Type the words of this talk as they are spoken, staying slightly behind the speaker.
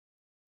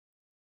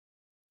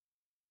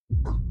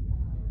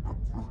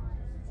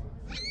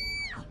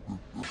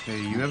Hey,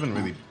 you haven't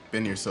really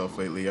been yourself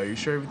lately. Are you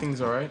sure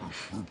everything's all right?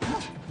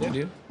 Yeah,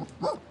 dude.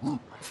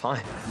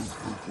 Fine.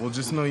 Well,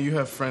 just know you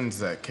have friends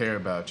that care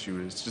about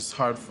you. It's just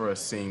hard for us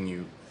seeing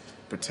you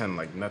pretend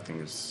like nothing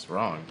is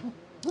wrong.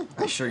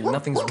 I assure you,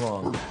 nothing's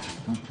wrong.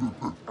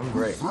 I'm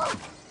great.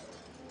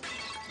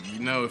 You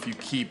know, if you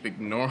keep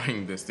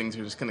ignoring this, things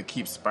are just gonna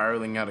keep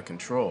spiraling out of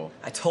control.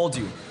 I told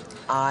you,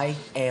 I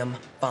am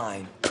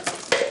fine.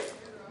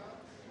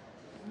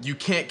 You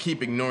can't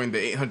keep ignoring the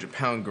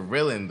 800-pound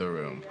gorilla in the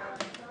room.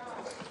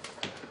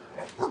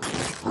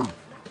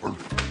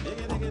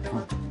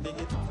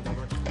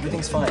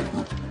 Everything's fine.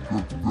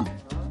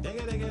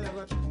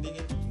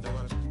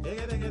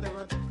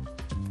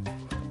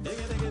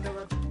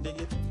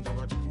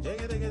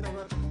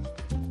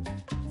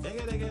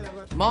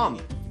 Mom,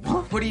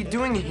 what are you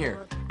doing in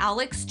here?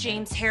 Alex,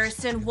 James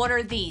Harrison, what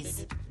are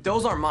these?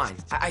 Those aren't mine.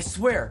 I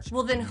swear.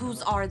 Well, then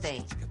whose are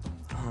they?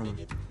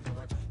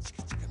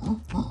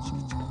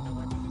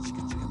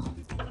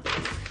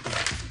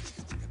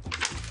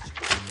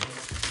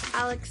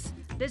 Alex,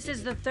 this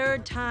is the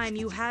third time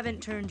you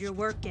haven't turned your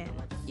work in.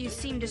 You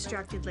seem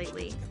distracted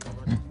lately.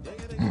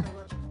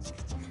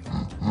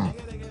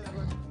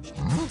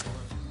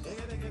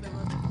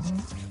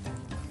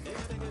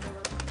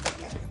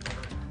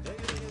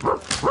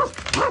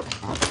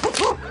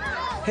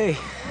 Hey,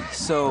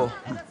 so,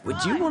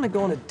 would you want to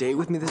go on a date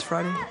with me this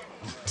Friday?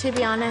 To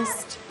be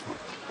honest,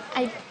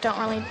 I don't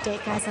really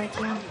date guys like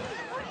you.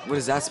 What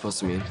is that supposed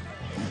to mean?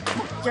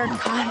 You're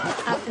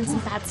caught up in some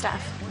bad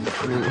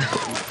stuff. I mean,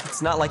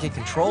 it's not like it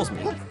controls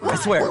me. I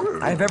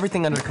swear, I have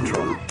everything under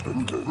control.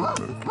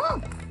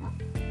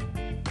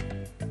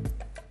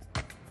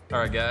 All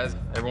right, guys.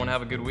 Everyone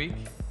have a good week?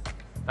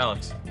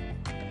 Alex,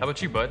 how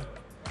about you, bud?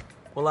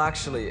 Well,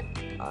 actually,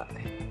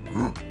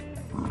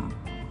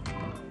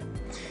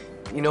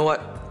 you know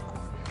what?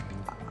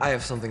 I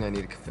have something I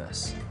need to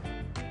confess.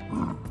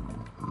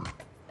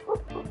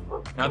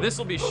 Now, this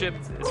will be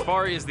shipped as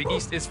far as the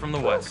east is from the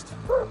west.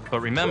 But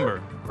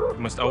remember, you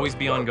must always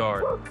be on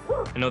guard.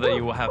 And know that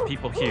you will have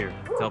people here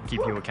to help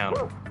keep you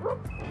accountable.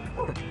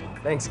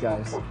 Thanks,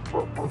 guys.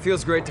 It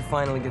feels great to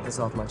finally get this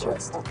off my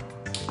chest.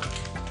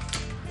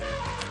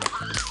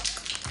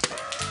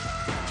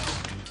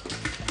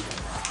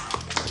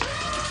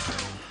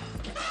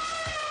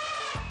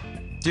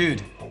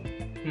 Dude,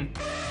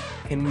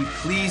 can we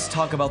please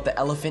talk about the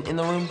elephant in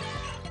the room?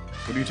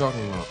 What are you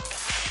talking about?